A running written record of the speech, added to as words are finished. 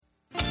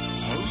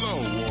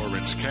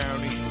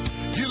County.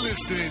 You're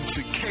listening to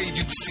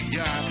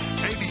KUCI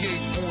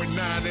 88.9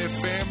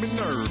 FM in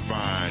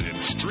Irvine and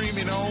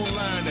streaming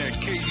online at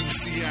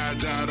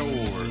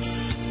KUCI.org.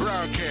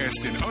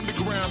 Broadcasting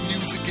underground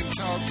music and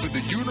talk to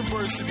the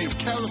University of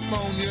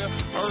California,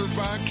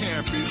 Irvine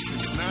campus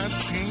since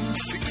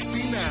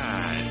 1969.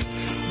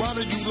 Why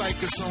don't you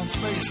like us on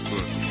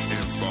Facebook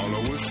and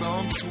follow us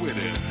on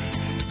Twitter?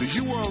 The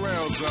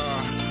URLs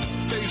are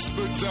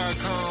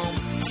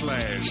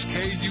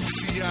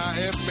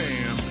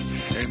facebook.com/KUCIFM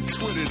and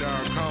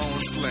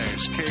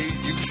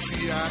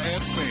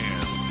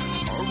twitter.com/KUCIFM.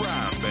 All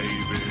right,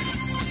 baby.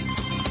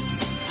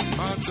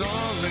 My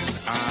darling,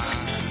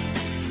 I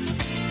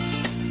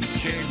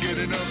can't get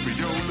enough of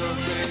your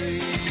love,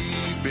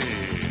 baby.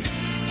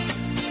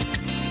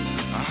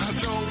 I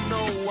don't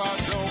know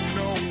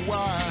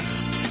why.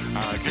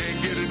 I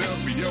can't get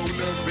enough of your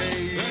love,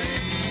 baby.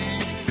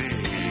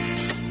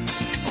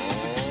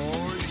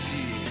 Oh, yeah.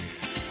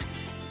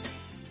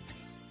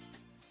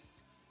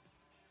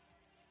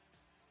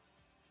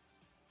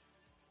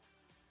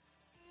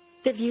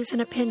 The views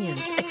and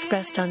opinions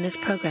expressed on this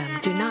program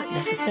do not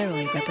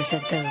necessarily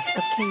represent those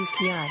of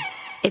KUCI,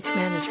 its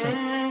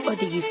management, or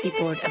the UC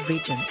Board of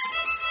Regents.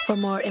 For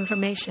more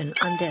information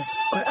on this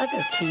or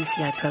other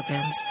KUCI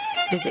programs,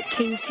 visit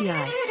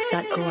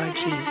kuci.org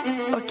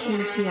or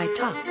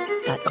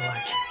kucitalk.org.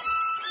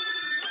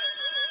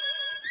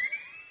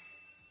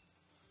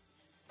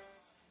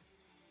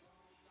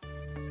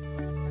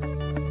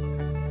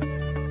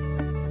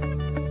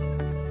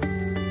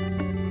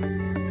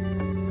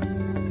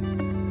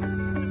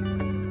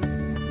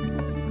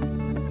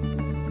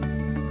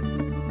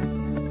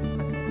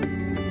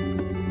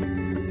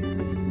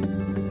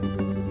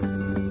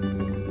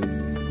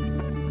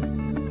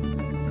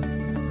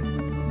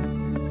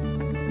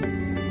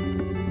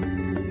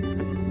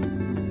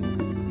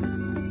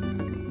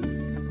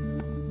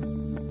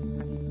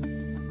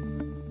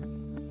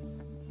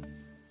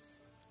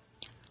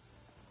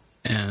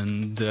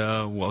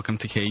 Welcome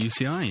to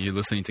KUCI. You're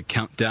listening to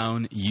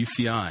Countdown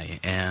UCI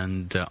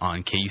and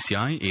on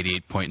KUCI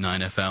 88.9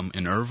 FM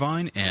in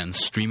Irvine and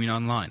streaming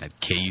online at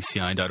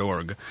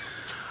KUCI.org.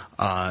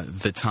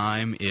 The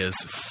time is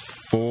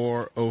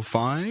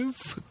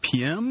 4:05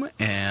 p.m.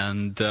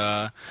 and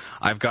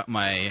I've got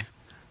my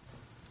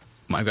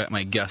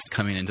guest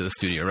coming into the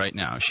studio right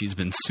now. She's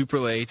been super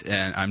late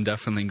and I'm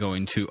definitely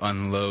going to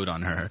unload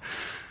on her.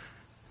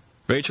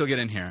 Rachel, get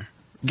in here.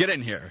 Get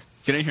in here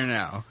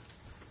now.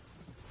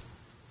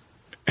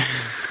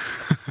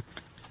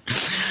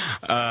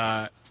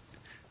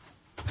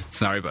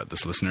 Sorry about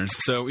this, listeners.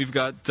 So we've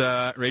got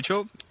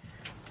Rachel.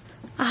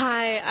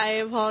 Hi, I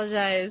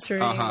apologize for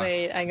being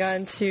late. I got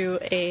into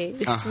a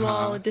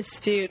small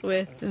dispute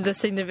with the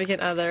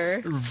significant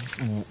other.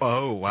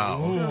 Oh,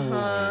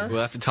 wow. We'll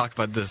have to talk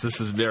about this.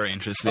 This is very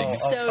interesting.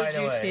 So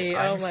juicy.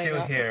 I'm my still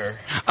God. here.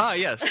 Ah,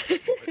 yes.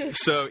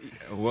 So,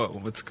 whoa,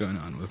 what's going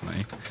on with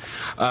my...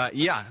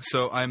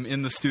 so I'm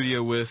in the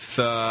studio with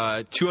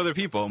two other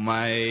people.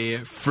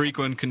 My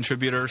frequent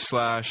contributor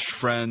 /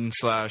 friend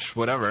 /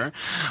 whatever.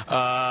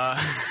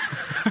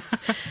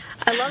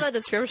 I love that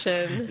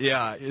description.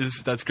 Yeah,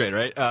 that's great,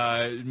 right?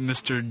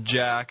 Mr.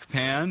 Jack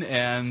Pan,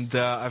 and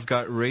I've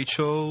got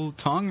Rachel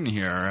Tong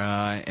here,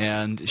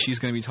 and she's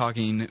going to be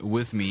talking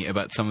with me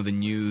about some of the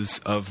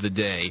news of the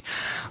day.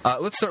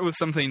 Let's start with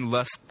something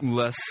less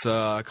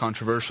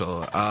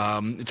controversial.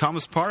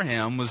 Thomas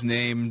Parham was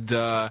named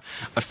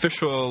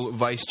official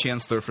Vice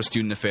Chancellor for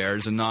Student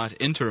Affairs and not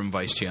interim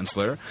Vice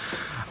Chancellor.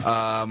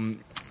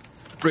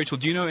 Rachel,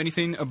 do you know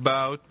anything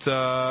about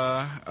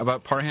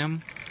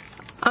Parham?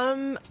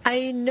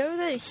 I know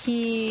that is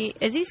he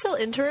still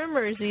interim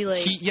or is he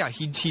like...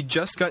 He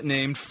just got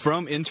named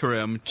from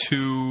interim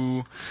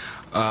to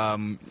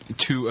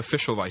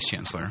official Vice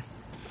Chancellor.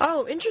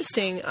 Oh,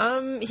 interesting.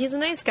 He's a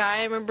nice guy.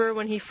 I remember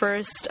when he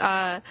first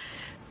got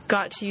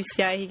to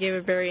UCI, he gave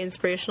a very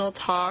inspirational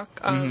talk.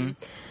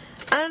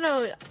 I don't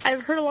know.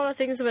 I've heard a lot of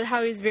things about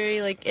how he's very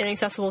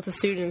inaccessible to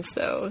students,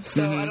 though.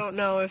 So I don't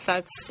know if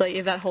that's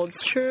if that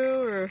holds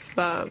true or if.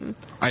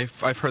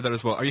 I've heard that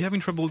as well. Are you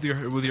having trouble with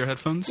your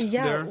headphones?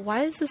 Yeah. There?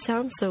 Why does the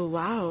sound so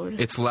loud?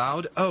 It's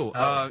loud.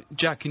 Oh,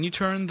 Jack, can you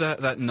turn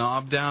that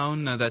knob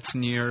down? That's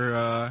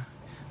near.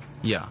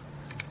 Yeah.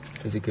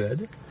 Is it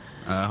good?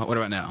 What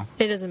about now?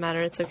 It doesn't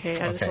matter. It's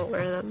okay. I just won't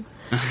wear them.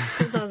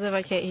 It's not as if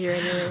I can't hear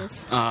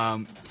anyways.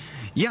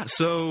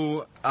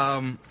 So.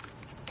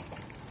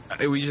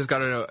 We just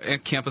got a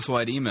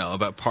campus-wide email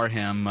about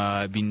Parham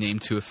being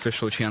named to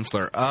official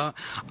chancellor.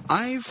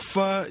 I've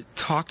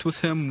talked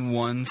with him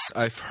once.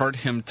 I've heard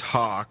him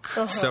talk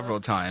several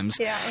times.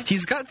 Yeah.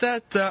 He's got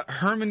that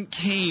Herman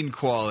Cain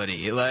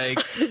quality. What's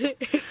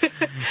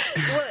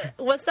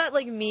that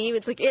meme?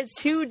 It's it's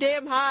too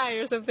damn high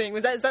or something.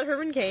 Is that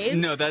Herman Cain?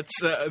 No, that's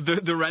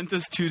the rent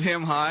is too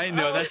damn high.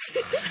 No,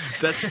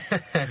 that's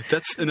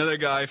another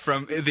guy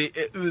from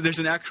there's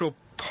an actual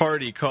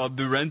party called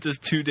the Rent is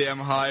Too Damn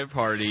High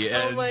party,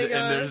 and oh my gosh.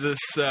 and there's this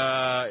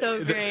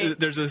so great.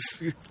 there's this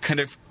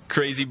kind of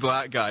crazy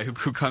black guy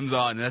who comes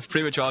on, and that's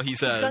pretty much all he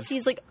says.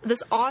 He's got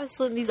these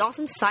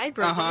awesome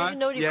sideburns. I don't even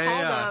know what you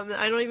call them.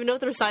 I don't even know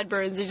if they're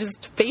sideburns. It's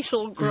just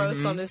facial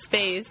growth on his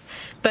face.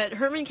 But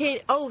Herman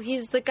Cain,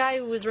 he's the guy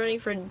who was running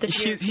for the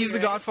GOP, He's the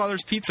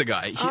Godfather's pizza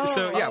guy.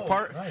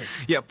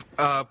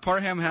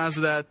 Parham has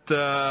that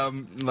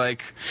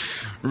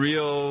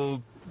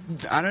real.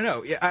 I don't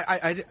know.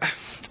 Yeah,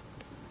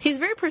 he's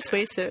very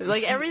persuasive.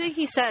 Like everything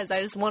he says,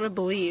 I just want to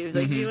believe.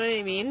 Like, you know what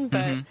I mean?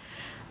 But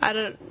I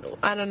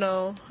don't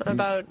know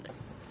about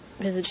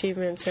his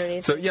achievements or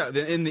anything. So yeah,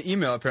 in the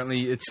email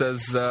apparently it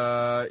says,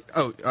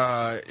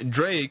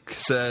 Drake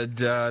said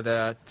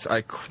that,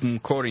 I'm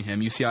quoting him,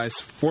 UCI is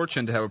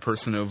fortunate to have a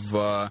person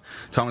of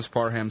Thomas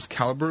Parham's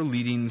caliber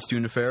leading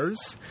student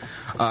affairs.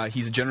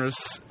 He's a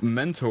generous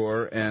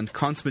mentor and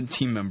consummate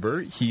team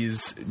member.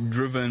 He's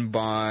driven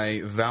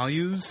by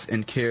values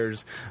and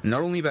cares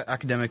not only about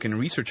academic and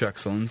research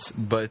excellence,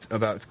 but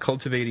about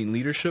cultivating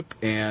leadership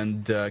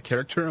and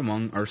character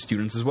among our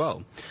students as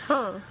well.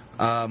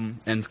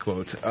 End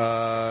quote.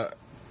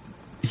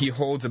 He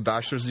holds a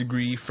bachelor's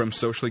degree from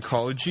social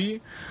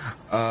ecology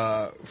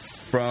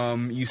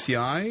from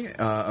UCI,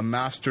 a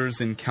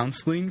master's in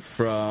counseling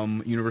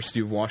from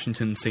University of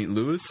Washington, St.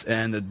 Louis,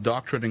 and a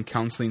doctorate in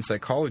counseling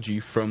psychology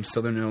from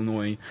Southern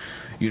Illinois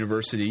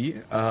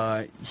University.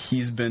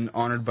 He's been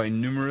honored by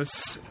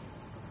numerous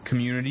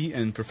community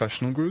and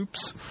professional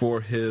groups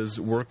for his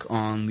work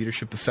on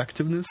leadership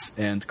effectiveness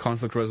and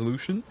conflict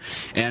resolution,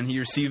 and he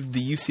received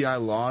the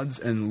UCI Lauds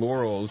and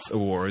Laurels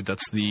Award. I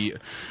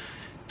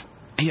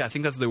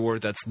think that's the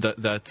award that's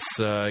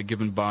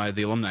given by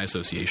the Alumni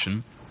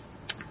Association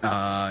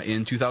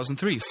in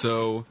 2003.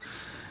 So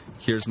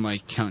here's my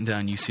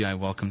countdown UCI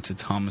welcome to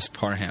Thomas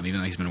Parham, even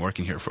though he's been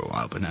working here for a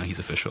while, but now he's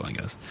official, I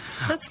guess.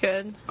 That's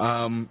good.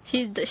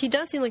 He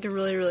does seem like a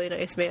really, really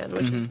nice man,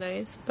 which is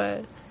nice,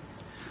 but...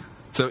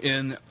 So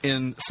in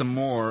some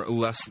more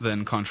less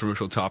than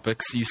controversial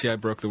topics, UCI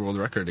broke the world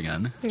record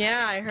again.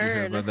 Yeah, I heard.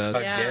 You heard about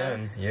that?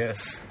 Again,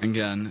 yes.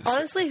 Again.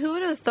 Honestly, who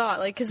would have thought?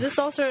 Like, because this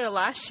all started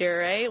last year,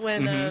 right?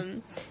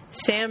 When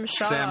Sam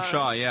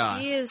Shaw, yeah.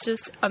 He is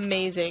just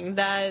amazing.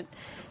 That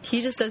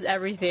he just does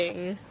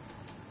everything.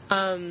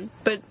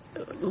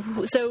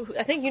 So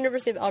I think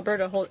University of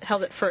Alberta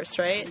held it first,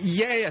 right?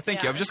 Yeah.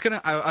 Thank you. I'm just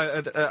gonna.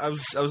 I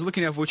was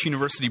looking at which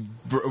university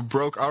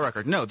broke our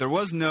record. No, there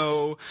was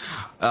no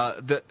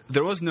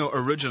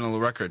original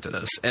record to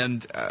this,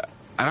 and I'm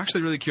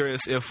actually really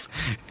curious if.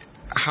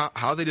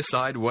 How they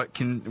decide what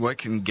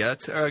can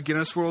get a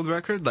Guinness World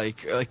Record?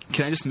 Like,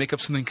 can I just make up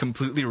something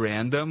completely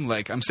random?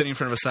 Like, I'm sitting in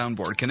front of a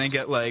soundboard. Can I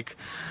get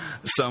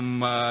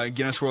some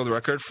Guinness World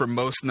Record for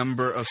most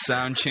number of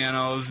sound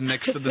channels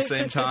mixed at the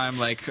same time?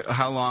 Like,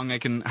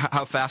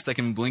 how fast I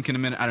can blink in a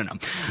minute? I don't know.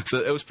 So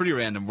it was pretty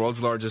random.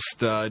 World's largest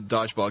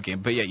dodgeball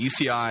game. But yeah,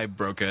 UCI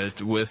broke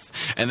it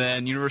and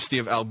then University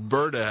of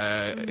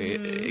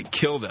Alberta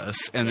killed us,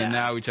 and then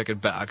now we took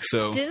it back.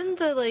 So didn't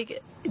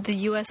the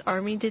U.S.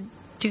 Army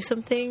do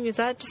something? Is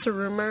that just a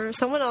rumor?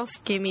 Someone else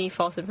gave me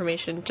false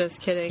information. Just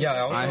kidding. Yeah, I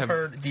also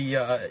heard the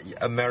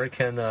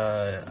American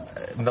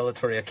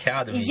Military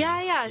Academy.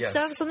 Yeah. Yes.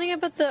 Something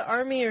about the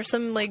Army or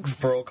some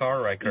broke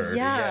our record.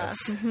 Yeah.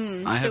 Yes.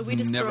 I have we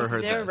just never broke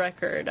heard their that.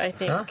 record, I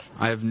think. Huh?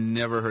 I have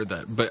never heard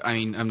that, but I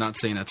mean, I'm not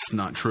saying that's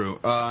not true.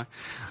 But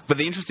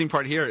the interesting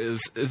part here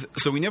is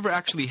so we never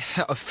actually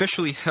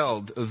officially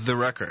held the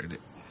record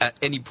at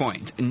any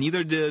point, and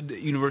neither did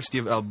University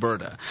of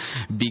Alberta,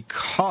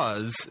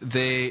 because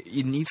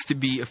it needs to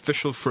be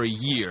official for a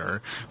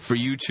year for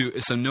you to,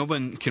 so no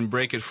one can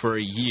break it for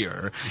a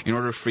year in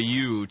order for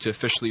you to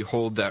officially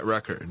hold that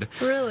record.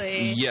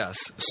 Really? Yes.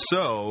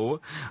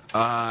 So,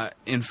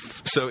 in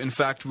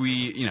fact,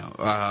 we,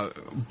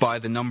 by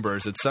the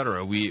numbers,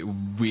 etc.,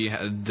 we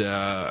had.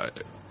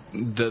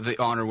 The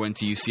honor went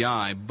to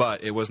UCI,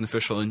 but it wasn't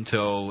official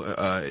until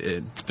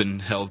it's been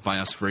held by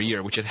us for a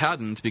year, which it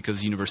hadn't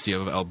because University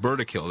of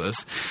Alberta killed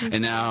us,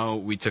 and now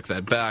we took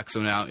that back. So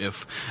now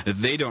if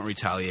they don't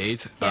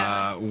retaliate...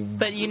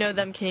 but you know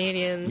them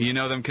Canadians. You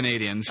know them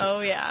Canadians. Oh,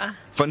 yeah.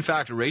 Fun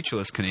fact, Rachel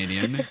is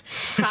Canadian.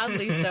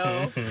 Proudly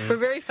so. We're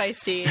very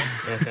feisty.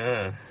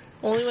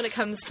 Only when it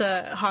comes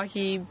to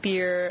hockey,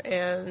 beer,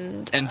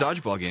 and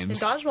dodgeball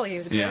games. And dodgeball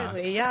games,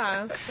 apparently,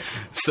 yeah.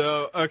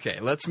 So, okay,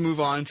 let's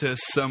move on to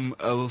some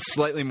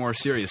slightly more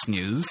serious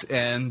news.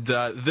 And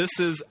I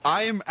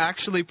am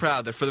actually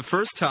proud that for the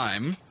first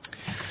time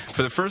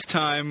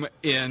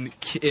in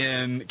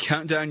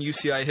Countdown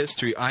UCI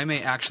history, I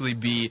may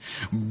actually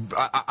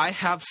I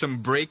have some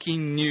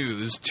breaking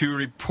news to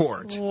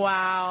report.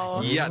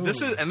 Wow. Yeah,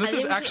 this is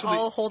actually... we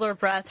all hold our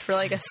breath for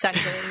a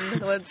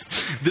second.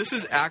 This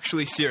is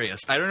actually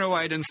serious. I don't know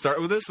why I didn't start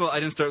with this. Well, I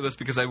didn't start with this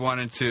because I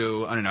wanted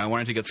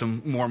to get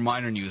some more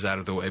minor news out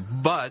of the way.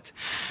 But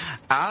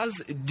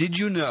did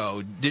you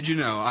know,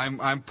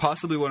 I'm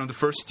possibly one of the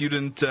first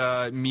student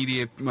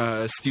media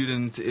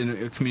student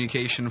in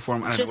communication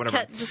forum, I don't know,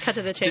 whatever. Just cut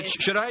to the chase.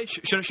 Should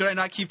I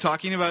not keep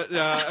talking about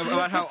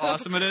how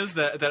awesome it is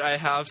that I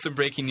have some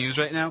breaking news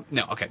right now?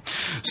 No, okay.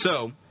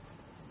 So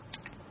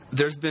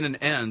there's been an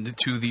end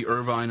to the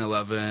Irvine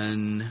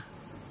 11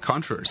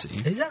 controversy.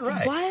 Is that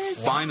right? What?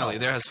 Finally,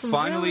 there has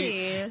finally,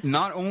 Really?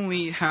 not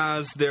only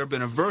has there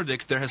been a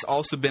verdict, there has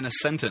also been a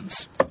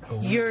sentence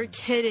You're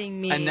kidding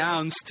me.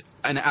 announced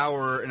an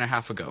hour and a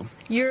half ago.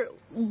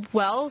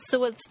 So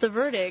what's the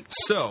verdict?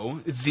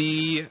 So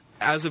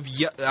as of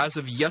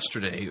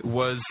yesterday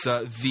was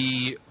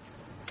the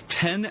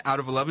 10 out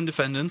of 11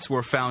 defendants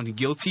were found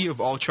guilty of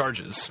all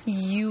charges.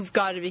 You've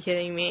got to be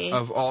kidding me.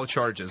 Of all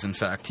charges, in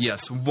fact,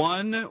 yes.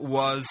 One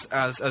was,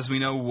 as we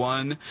know,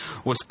 one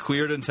was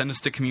cleared and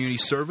sentenced to community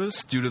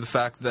service due to the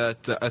fact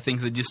that I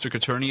think the district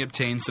attorney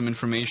obtained some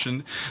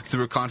information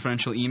through a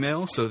confidential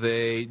email, so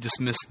they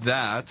dismissed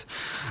that.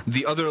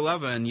 The other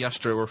 11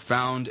 yesterday were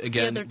found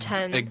again. The other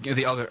 10.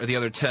 The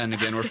other 10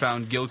 again were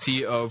found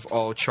guilty of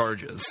all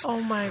charges.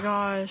 Oh my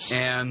gosh.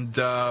 And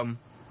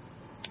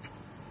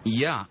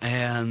yeah,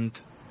 and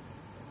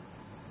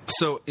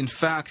so in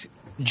fact,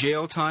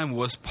 jail time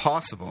was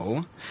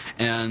possible,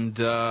 and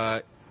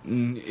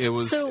it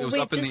was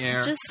up in the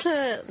air. Just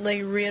to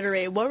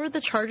reiterate, what were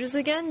the charges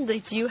again? Do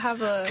you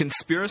have a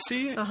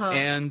conspiracy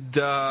and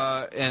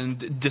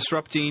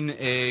disrupting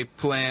a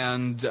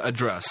planned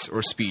address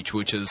or speech,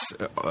 which is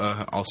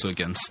also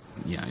against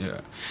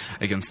the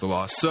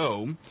law.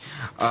 So,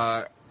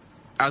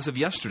 as of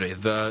yesterday,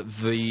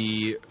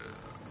 the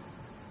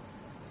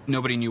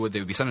nobody knew what they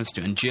would be sentenced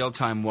to, and jail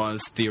time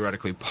was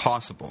theoretically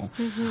possible.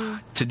 Mm-hmm.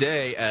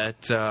 Today,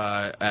 at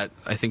I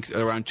think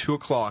around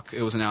 2:00,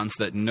 it was announced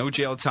that no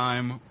jail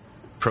time,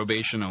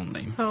 probation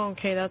only. Oh,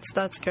 okay,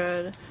 that's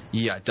good.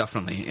 Yeah,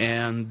 definitely.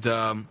 And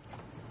I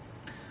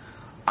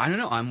don't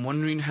know. I'm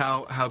wondering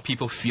how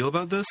people feel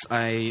about this.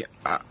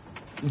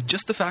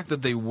 Just the fact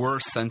that they were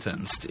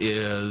sentenced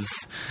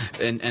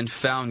and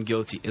found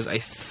guilty is, I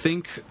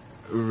think,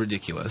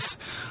 ridiculous.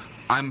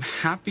 I'm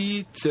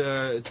happy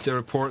to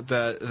report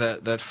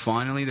that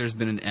finally there's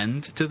been an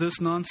end to this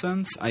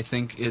nonsense. I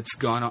think it's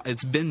gone on.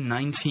 It's been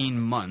 19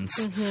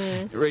 months.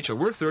 Mm-hmm. Rachel,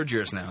 we're third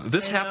years now.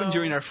 This happened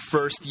during our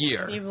first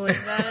year. Can you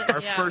believe that? Our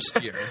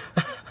first year.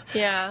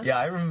 Yeah. Yeah,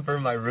 I remember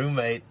my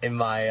roommate in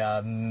my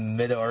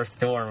Middle-earth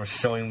dorm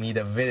showing me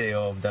the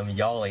video of them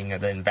yelling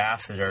at the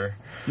ambassador.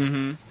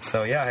 Mm-hmm.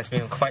 So, yeah, it's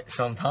been quite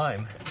some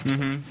time.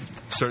 Mm-hmm.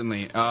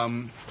 Certainly.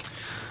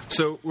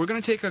 So we're going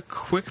to take a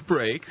quick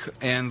break,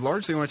 and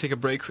largely I want to take a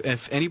break.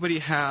 If anybody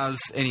has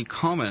any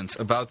comments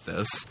about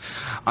this,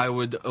 I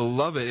would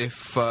love it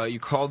if you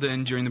called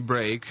in during the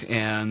break,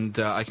 and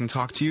I can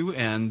talk to you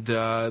and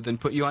then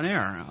put you on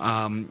air.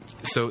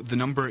 So the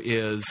number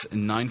is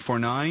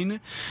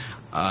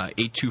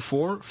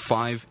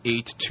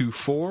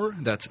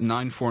 949-824-5824. That's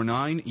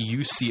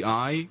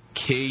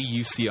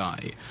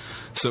 949-UCI-KUCI.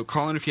 So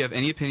call in if you have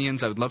any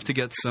opinions. I would love to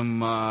get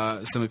some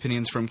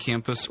opinions from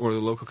campus or the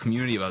local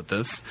community about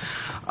this.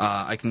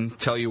 I can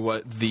tell you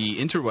what the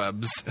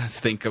interwebs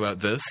think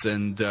about this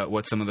and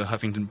what some of the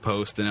Huffington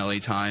Post and LA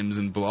Times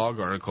and blog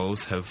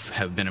articles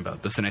have been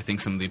about this. And I think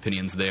some of the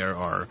opinions there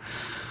are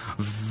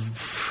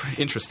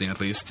interesting,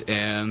 at least.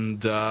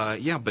 And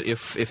but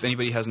if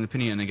anybody has an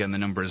opinion, again, the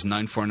number is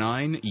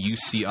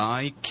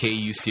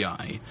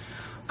 949-UCI-KUCI.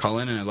 Call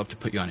in and I'd love to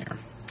put you on air.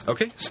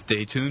 Okay,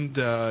 stay tuned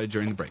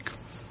during the break.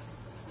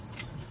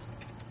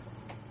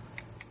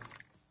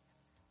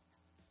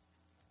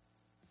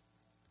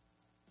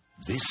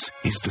 This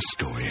is the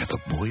story of a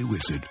boy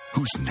wizard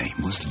whose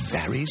name was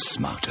Larry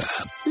Smarter.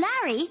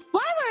 Larry,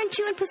 why weren't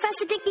you in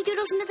Professor Dinky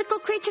Doodle's mythical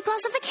creature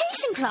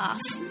classification class?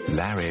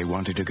 Larry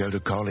wanted to go to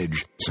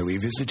college, so he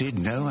visited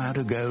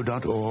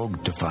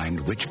knowhowtogo.org to find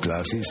which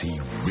classes he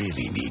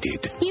really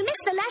needed. You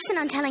missed the lesson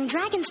on telling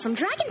dragons from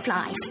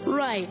dragonflies.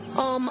 Right.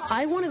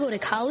 I want to go to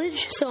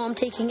college, so I'm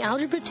taking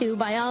Algebra 2,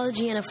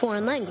 Biology, and a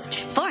foreign language.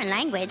 Foreign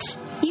language?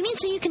 You mean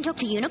so you can talk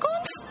to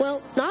unicorns?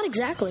 Well, not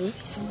exactly.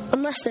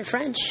 Unless they're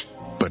French.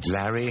 But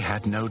Larry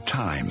had no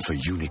time for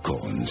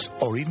unicorns,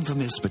 or even for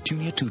Miss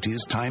Petunia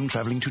Tootie's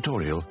time-traveling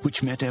tutorial,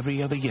 which met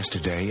every other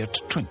yesterday at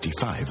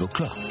 25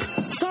 o'clock.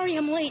 Sorry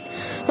I'm late.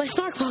 My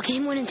Snarkball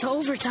game went into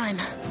overtime.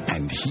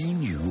 And he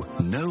knew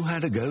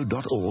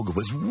knowhowtogo.org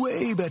was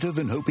way better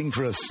than hoping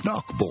for a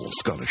Snarkball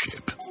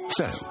scholarship.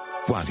 So,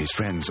 while his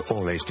friends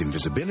all aced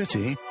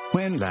invisibility,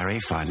 when Larry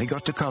finally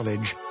got to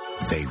college,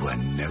 they were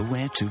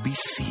nowhere to be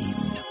seen.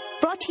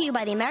 Brought to you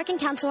by the American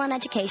Council on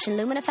Education,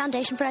 Lumina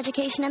Foundation for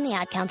Education, and the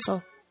Ad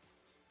Council.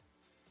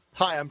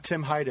 Hi, I'm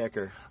Tim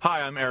Heidecker.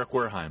 Hi, I'm Eric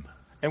Werheim.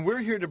 And we're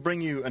here to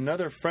bring you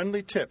another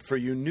friendly tip for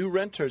you new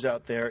renters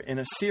out there in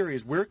a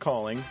series we're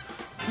calling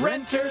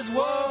Renters'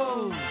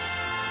 Woes!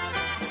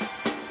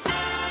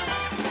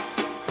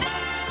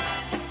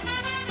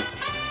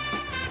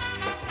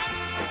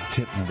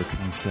 Tip number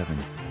 27.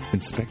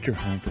 Inspect your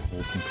home for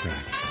holes and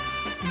cracks.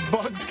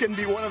 Bugs can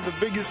be one of the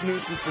biggest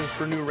nuisances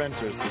for new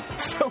renters.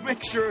 So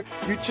make sure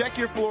you check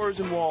your floors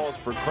and walls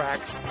for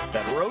cracks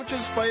that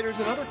roaches, spiders,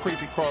 and other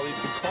creepy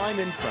crawlies can climb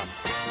in from.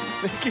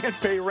 They can't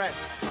pay rent,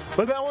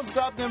 but that won't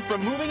stop them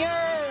from moving in.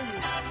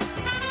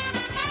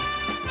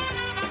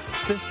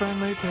 This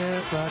friendly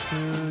tip brought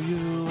to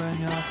you and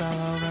your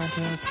fellow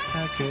renters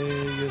at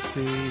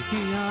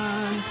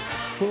KUCI.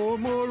 For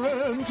more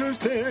renters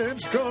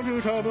tips, go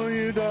to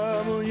www.hud.gov.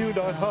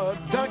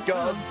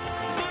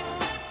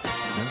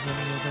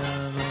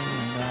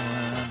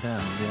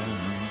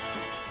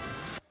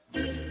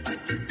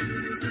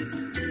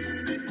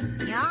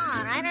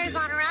 Yeah, Riders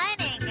on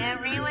Riding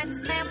every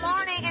Wednesday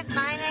morning at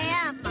 9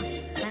 a.m.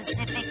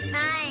 Pacific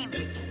Time.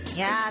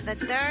 Yeah, the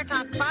dirt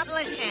on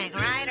publishing,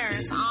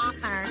 writers,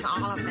 authors,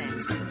 all of it.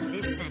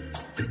 Listen.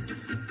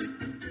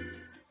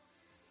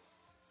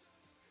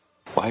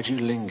 Why do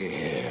you linger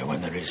here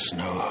when there is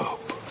no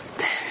hope?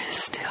 There is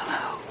still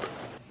hope.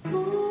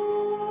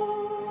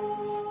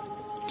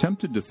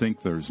 Tempted to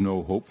think there's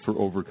no hope for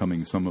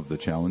overcoming some of the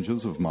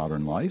challenges of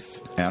modern life?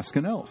 Ask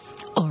an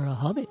elf. Or a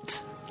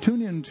hobbit.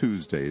 Tune in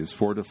Tuesdays,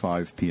 4 to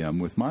 5 p.m.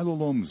 with Milo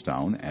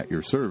Lomsdown at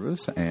your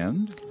service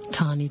and...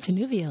 Tawny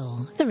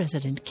Tanuvial, the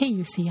resident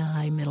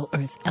KUCI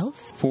Middle-earth elf.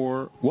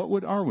 For What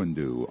Would Arwen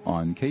Do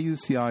on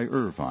KUCI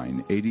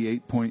Irvine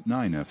 88.9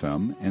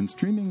 FM and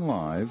streaming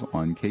live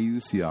on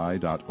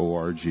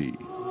KUCI.org.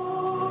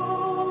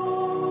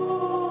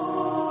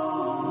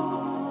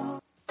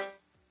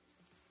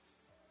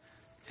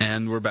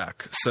 And we're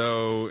back.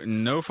 So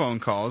no phone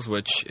calls,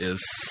 which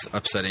is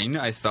upsetting.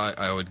 I thought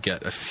I would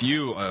get a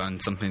few on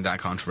something that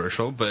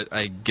controversial, but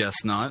I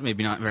guess not.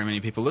 Maybe not very many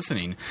people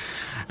listening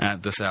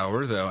at this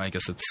hour, though I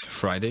guess it's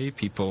Friday.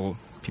 People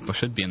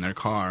should be in their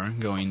car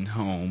going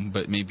home,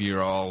 but maybe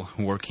you're all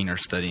working or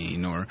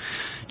studying or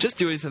just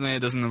doing something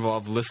that doesn't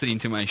involve listening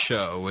to my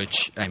show,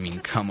 which, I mean,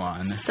 come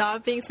on.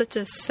 Stop being such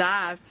a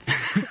sap.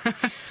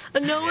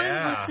 No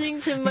one's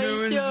listening to my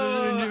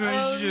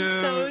show.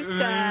 So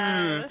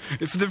sad.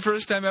 For the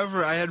first time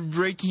ever, I had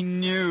breaking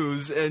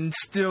news, and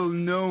still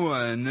no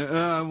one.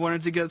 I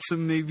wanted to get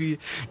some maybe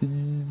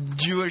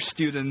Jewish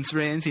students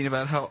ranting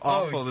about how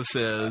awful this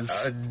is.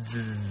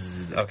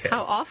 Okay.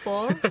 How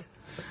awful?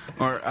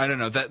 Or I don't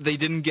know that they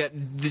didn't get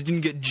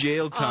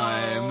jail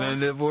time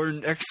and they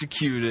weren't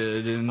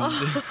executed and not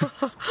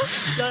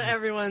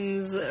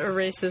everyone's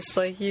racist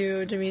like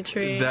you,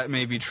 Dimitri. That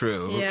may be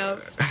true.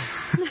 Yep.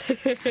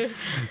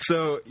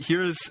 So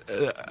here's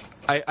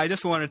I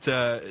just wanted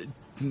to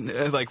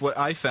like what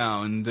I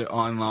found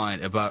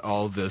online about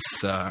all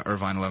this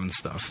Irvine 11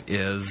 stuff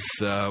is.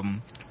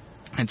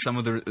 And some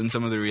of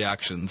the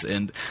reactions,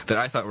 and that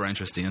I thought were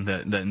interesting, and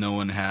that no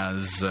one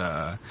has,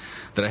 that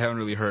I haven't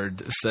really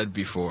heard said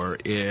before,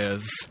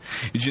 is,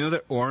 did you know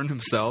that Orrin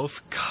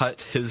himself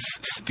cut his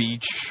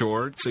speech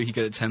short so he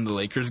could attend the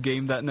Lakers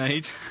game that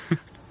night?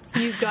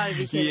 You've got to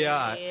be kidding me.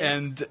 Yeah,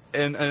 and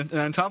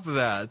on top of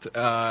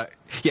that,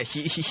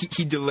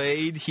 he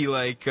delayed.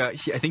 I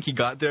think he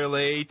got there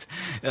late.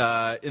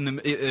 At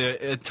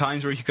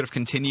times where he could have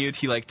continued,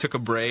 he took a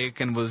break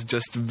and was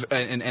just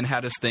and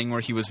had his thing where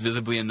he was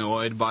visibly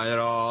annoyed by it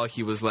all.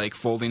 He was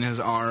folding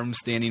his arms,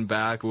 standing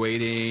back,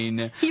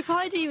 waiting. He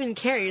probably didn't even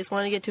care. He just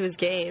wanted to get to his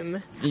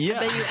game. Yeah, I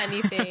bet you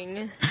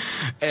anything.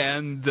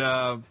 And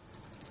so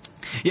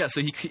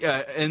he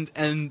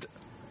and.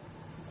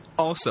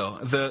 Also,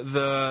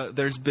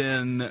 there's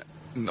been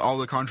all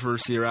the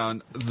controversy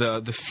around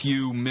the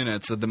few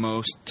minutes at the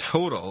most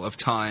total of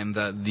time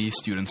that these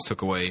students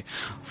took away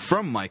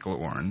from Michael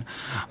Orrin.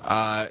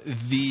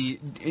 Do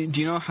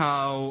you know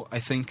how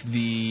I think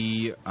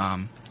the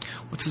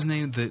what's his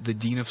name? The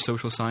Dean of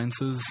Social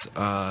Sciences?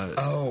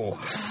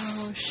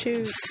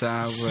 Shoot!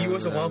 Saga, he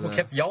was the one who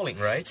kept yelling,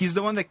 right? He's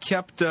the one that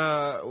kept.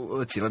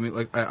 Let's see.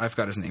 I've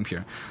got his name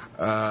here.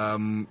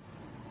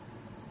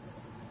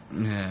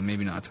 Yeah,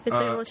 maybe not. It's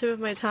on the tip of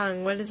my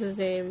tongue. What is his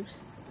name?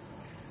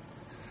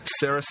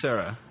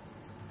 Sarah.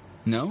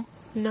 No?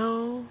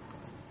 No.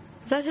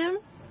 Is that him?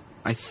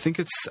 I think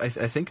it's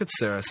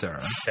Sarah.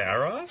 Sarah?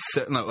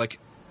 No, like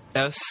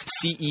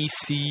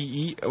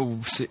SCECER.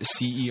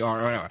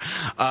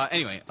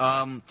 Anyway,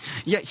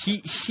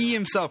 he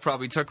himself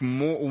probably took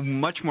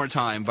much more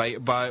time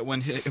by when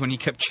he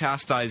kept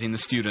chastising the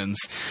students,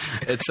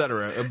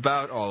 etc.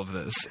 about all of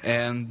this.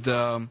 And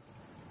I'll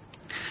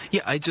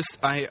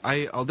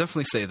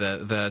definitely say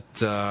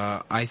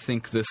that I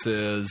think this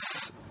is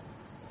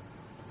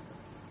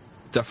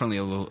definitely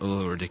a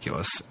little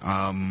ridiculous.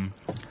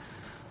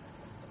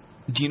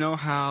 Do you know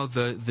how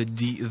the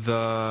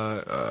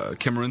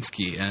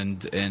Kamerunsky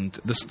and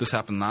this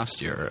happened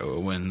last year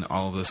when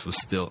all of this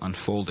was still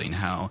unfolding?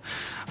 How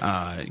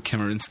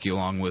Kamerunsky,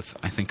 along with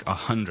I think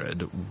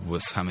 100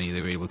 was how many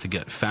they were able to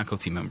get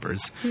faculty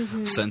members,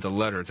 sent a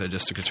letter to the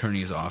district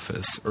attorney's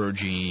office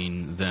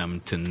urging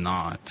them to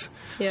not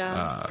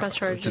press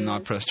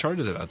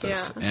charges about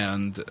this.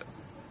 And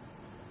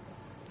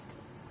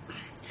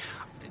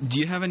do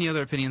you have any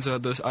other opinions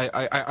about this?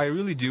 I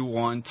really do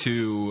want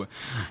to.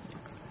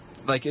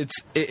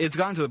 It's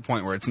gotten to the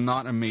point where it's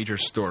not a major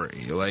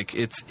story.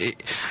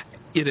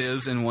 It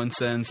is in one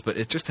sense, but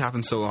it just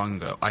happened so long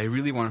ago. I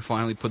really want to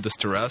finally put this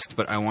to rest,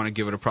 but I want to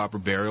give it a proper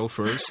burial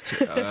first.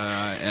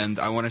 And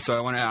I want to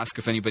ask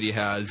if anybody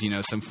has,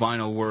 some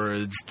final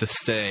words to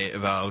say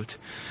about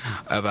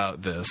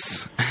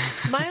this.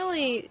 My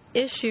only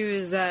issue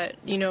is that,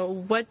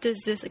 what does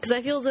this... Because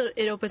I feel that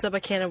it opens up a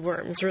can of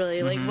worms,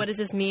 really. Like, what does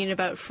this mean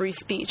about free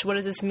speech? What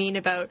does this mean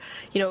about,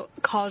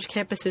 college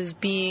campuses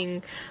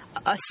being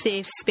a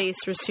safe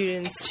space for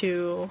students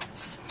to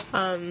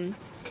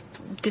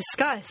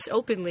discuss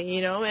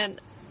openly,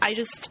 and I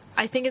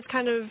think it's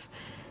kind of...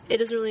 It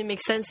doesn't really make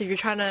sense if you're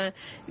trying to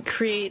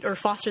create or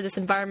foster this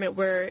environment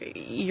where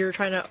you're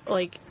trying to,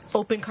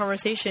 open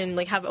conversation,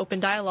 have open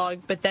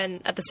dialogue, but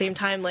then at the same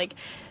time,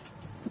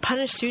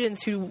 punish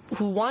students who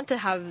want to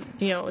have,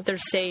 their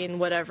say in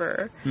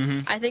whatever.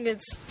 I think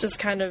it's just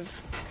kind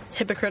of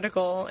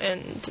hypocritical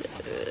and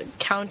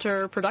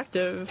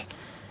counterproductive.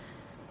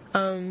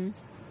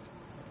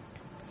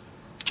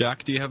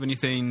 Jack, do you have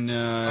anything?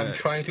 I'm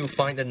trying to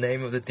find the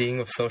name of the dean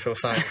of social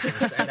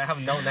sciences, and I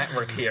have no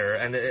network here.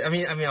 And I'm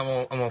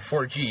on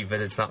 4G,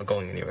 but it's not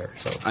going anywhere.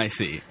 So I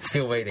see.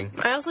 Still waiting.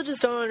 I also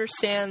just don't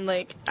understand.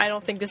 I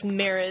don't think this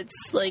merits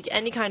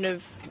any kind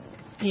of,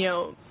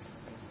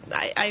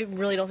 I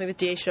really don't think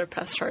the DA should have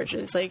pressed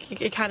charges.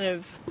 It kind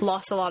of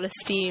lost a lot of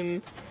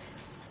steam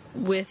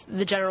with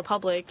the general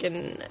public,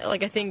 and I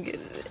think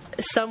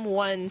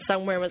someone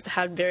somewhere must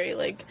have had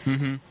very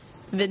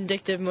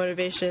vindictive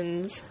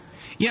motivations.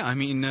 Yeah,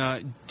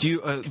 do you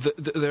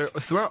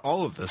throughout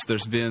all of this,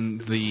 there's been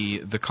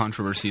the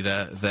controversy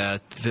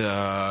that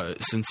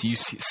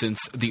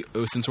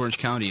since Orange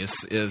County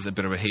is a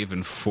bit of a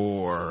haven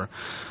for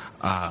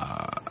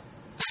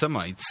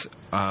Semites,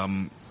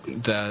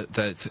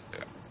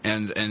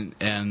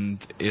 and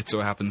it so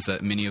happens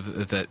that many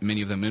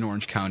of them in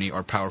Orange County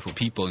are powerful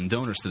people and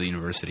donors to the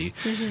university.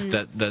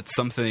 That's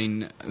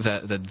something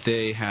that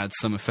they had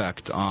some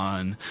effect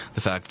on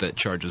the fact that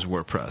charges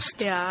were pressed.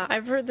 Yeah,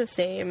 I've heard the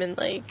same, and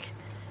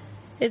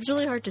it's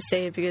really hard to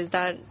say because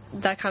that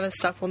kind of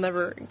stuff will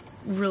never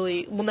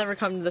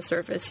come to the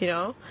surface,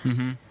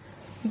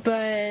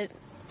 But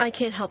I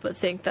can't help but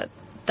think that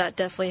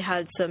definitely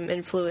had some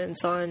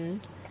influence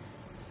on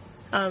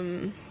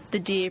the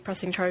DA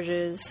pressing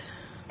charges.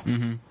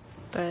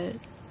 But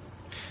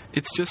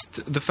it's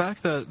just the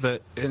fact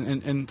that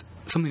and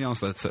something else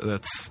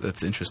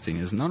that's interesting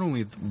is not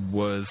only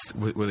were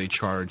they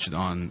charged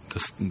on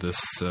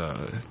this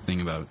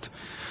thing about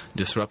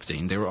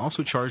disrupting, they were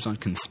also charged on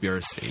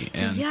conspiracy.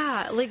 And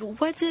yeah,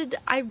 what did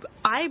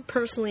I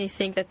personally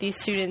think that these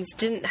students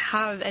didn't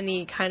have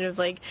any kind of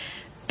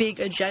big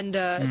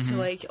agenda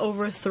to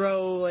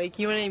overthrow,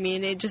 you know what I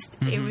mean? It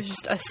was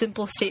just a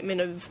simple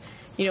statement of,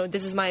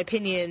 this is my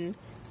opinion,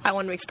 I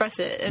want to express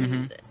it,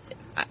 and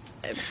I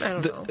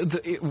don't know.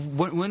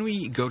 When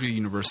we go to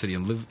university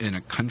and live in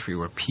a country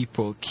where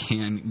people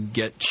can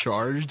get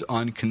charged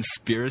on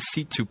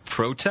conspiracy to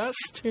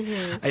protest,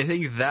 I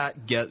think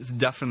that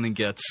definitely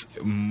gets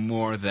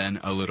more than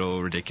a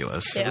little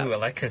ridiculous. Yeah. Ooh, I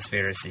like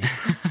conspiracy.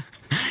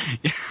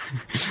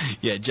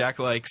 Yeah, Jack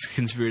likes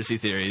conspiracy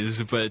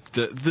theories, but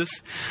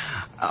this...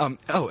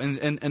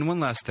 and one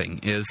last thing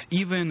is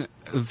even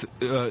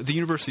the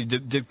university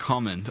did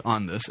comment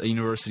on this, a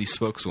university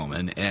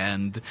spokeswoman,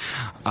 and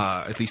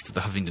at least at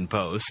the Huffington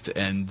Post,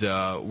 and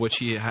what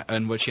she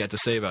had to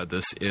say about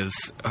this is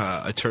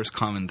a terse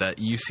comment that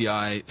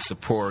UCI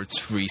supports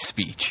free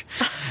speech.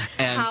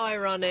 And how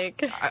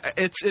ironic!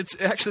 It's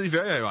actually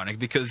very ironic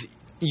because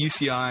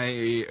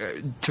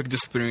UCI took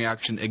disciplinary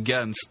action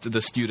against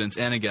the students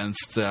and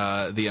against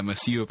the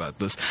MSU about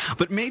this.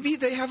 But maybe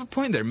they have a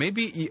point there.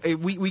 Maybe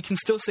we can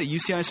still say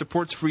UCI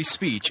supports free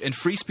speech, and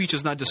free speech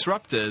is not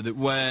disrupted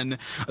when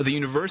the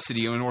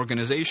university or an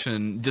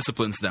organization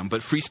disciplines them.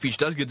 But free speech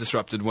does get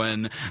disrupted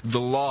when the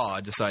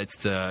law decides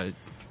to...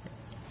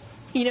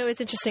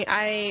 It's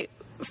interesting.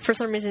 For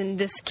some reason,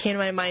 this came to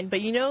my mind, but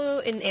in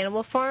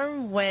Animal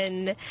Farm,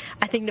 when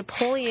I think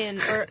Napoleon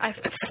or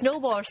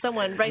Snowball or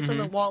someone writes on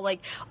the wall,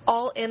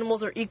 all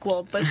animals are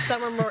equal, but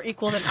some are more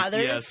equal than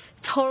others, yes.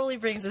 Totally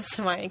brings this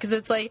to mind, because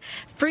it's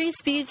free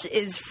speech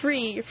is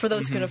free for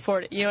those who can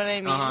afford it, you know what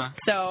I mean?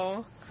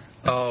 So...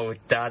 Oh,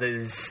 that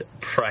is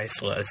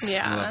priceless.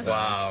 Yeah.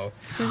 Wow.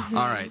 All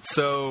right,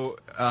 so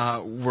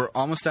we're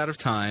almost out of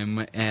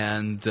time,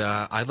 and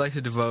I'd like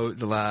to devote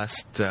the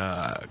last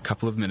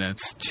couple of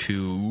minutes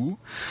to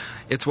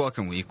It's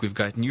Welcome Week. We've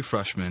got new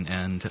freshmen,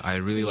 and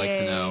I'd really like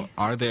to know,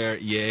 are there,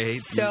 yay?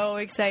 So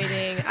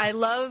exciting. I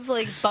love,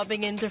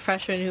 bumping into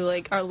freshmen who,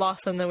 are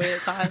lost on the way to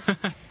class.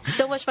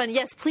 So much fun.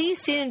 Yes,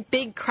 please stand in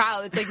big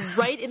crowds,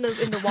 right in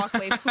the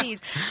walkway, please.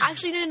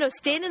 Actually, no,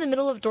 stand in the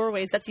middle of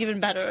doorways. That's even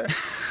better.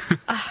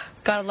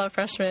 Gotta love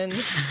freshmen.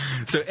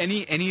 So,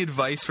 any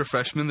advice for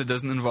freshmen that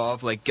doesn't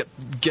involve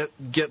get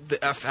the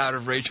F out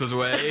of Rachel's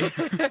way?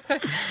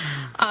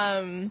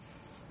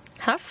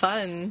 Have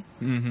fun.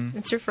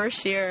 It's your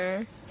first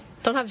year.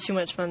 Don't have too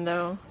much fun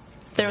though.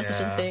 There was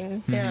such a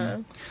thing. Yeah.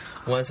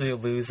 Once you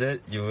lose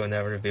it, you will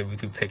never be able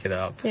to pick it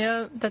up.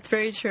 Yeah, that's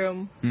very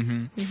true.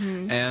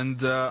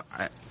 And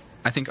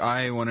I think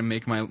I want to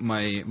make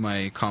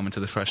my comment to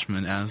the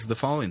freshmen as the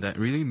following: that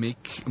really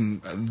make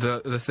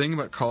the thing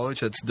about college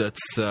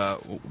that's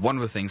one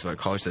of the things about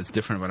college that's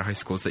different about high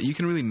school is that you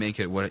can really make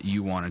it what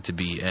you want it to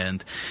be,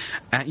 and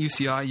at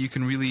UCI you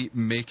can really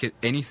make it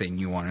anything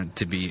you want it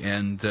to be.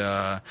 And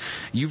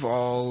you've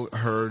all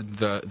heard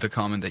the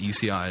comment that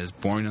UCI is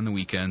boring on the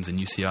weekends and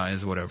UCI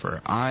is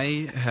whatever.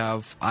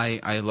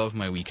 I love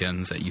my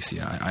weekends at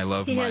UCI. I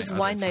love. He has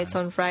wine nights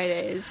on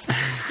Fridays,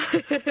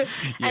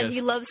 and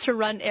he loves to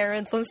run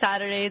errands on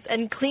Saturdays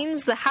and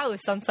cleans the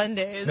house on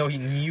Sundays. No, he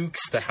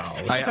nukes the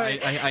house.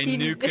 I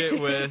nuke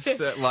it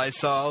with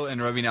Lysol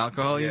and rubbing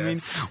alcohol. Yes. You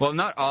mean? Well,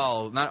 not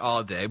all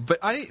day, but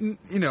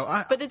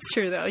But it's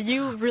true though.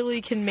 You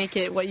really can make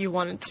it what you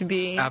want it to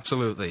be.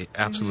 Absolutely,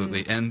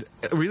 and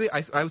really,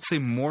 I would say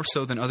more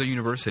so than other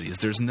universities.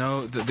 There's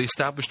the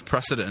established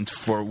precedent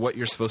for what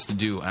you're supposed to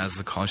do as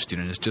a college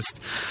student is just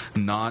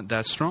not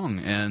that strong,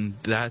 and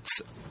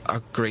that's a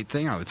great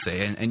thing, I would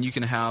say. And you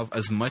can have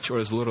as much or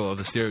as little of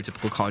the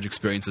stereotypical college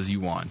experience as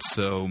you want.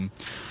 So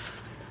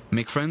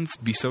make friends,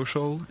 be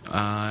social,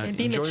 and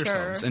be enjoy mature.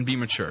 yourselves, and be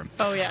mature.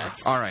 Oh,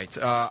 yes. All right.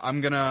 I'm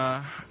going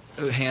to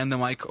hand the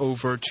mic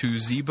over to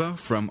Zeba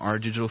from Our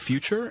Digital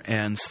Future,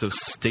 and so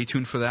stay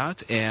tuned for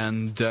that.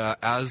 And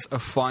as a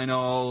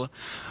final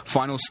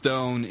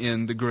stone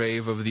in the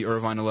grave of the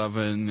Irvine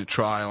 11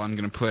 trial, I'm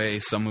going to play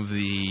some of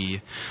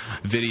the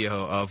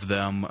video of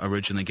them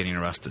originally getting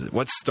arrested.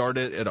 What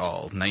started it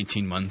all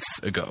 19 months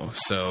ago.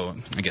 So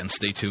again,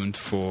 stay tuned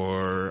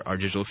for Our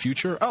Digital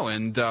Future. Oh,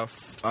 and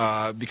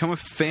become a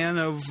fan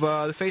of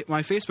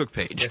my Facebook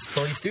page. Yes,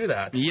 please do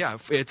that. Yeah,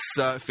 it's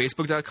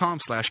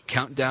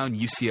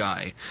facebook.com/countdownuci.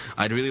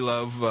 I'd really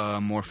love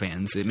more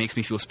fans. It makes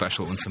me feel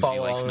special when somebody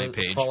likes my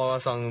page. Follow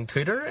us on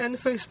Twitter and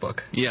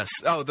Facebook. Yes.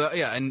 Oh,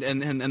 and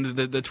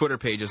the Twitter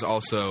page is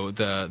also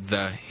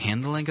the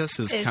handle, I guess,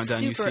 is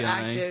Countdown UCI. It's super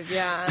active,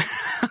 yeah.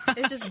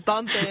 It's just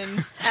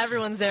bumping.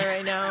 Everyone's there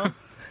right now.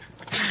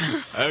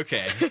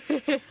 Okay.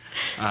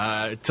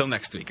 Till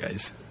next week,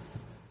 guys.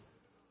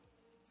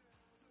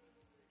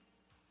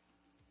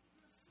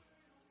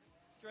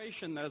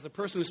 That as a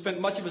person who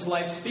spent much of his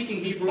life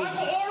speaking Hebrew...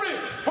 Michael Oren!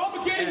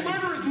 Propagating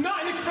murder is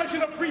not an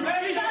expression of free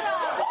speech! Shut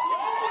up!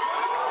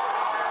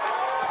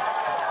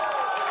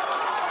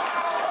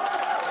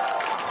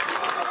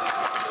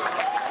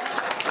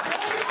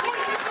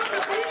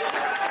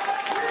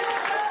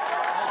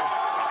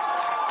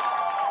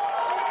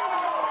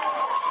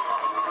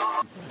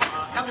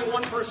 Having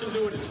one person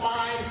do it is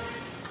fine.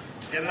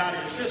 Get it out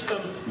of your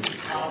system.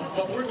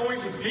 But we're going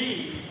to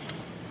be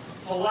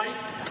polite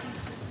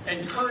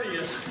and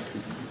courteous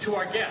to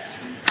our guests.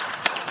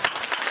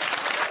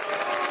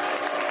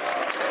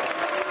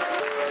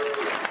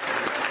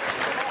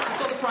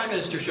 So the Prime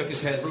Minister shook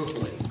his head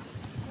ruefully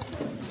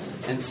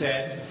and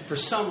said, for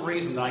some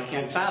reason that I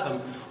can't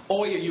fathom,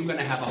 are you going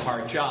to have a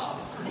hard job?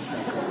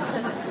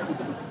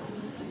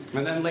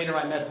 And then later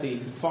I met the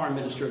Foreign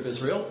Minister of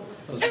Israel.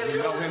 Those of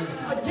you who know him.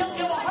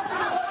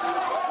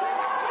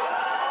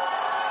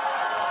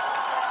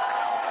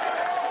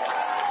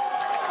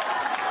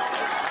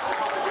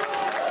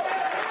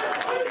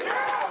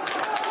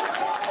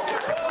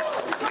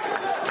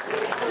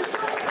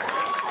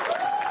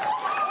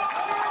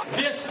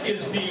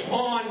 Is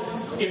beyond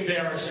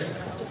embarrassing.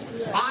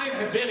 I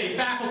have been a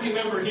faculty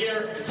member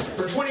here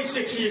for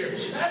 26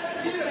 years. I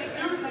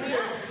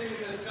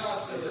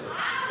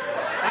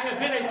have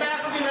been a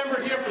faculty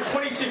member here for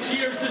 26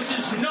 years. This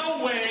is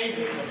no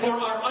way for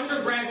our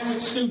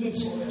undergraduate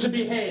students to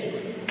behave.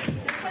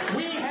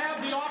 We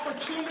have the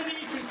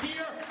opportunity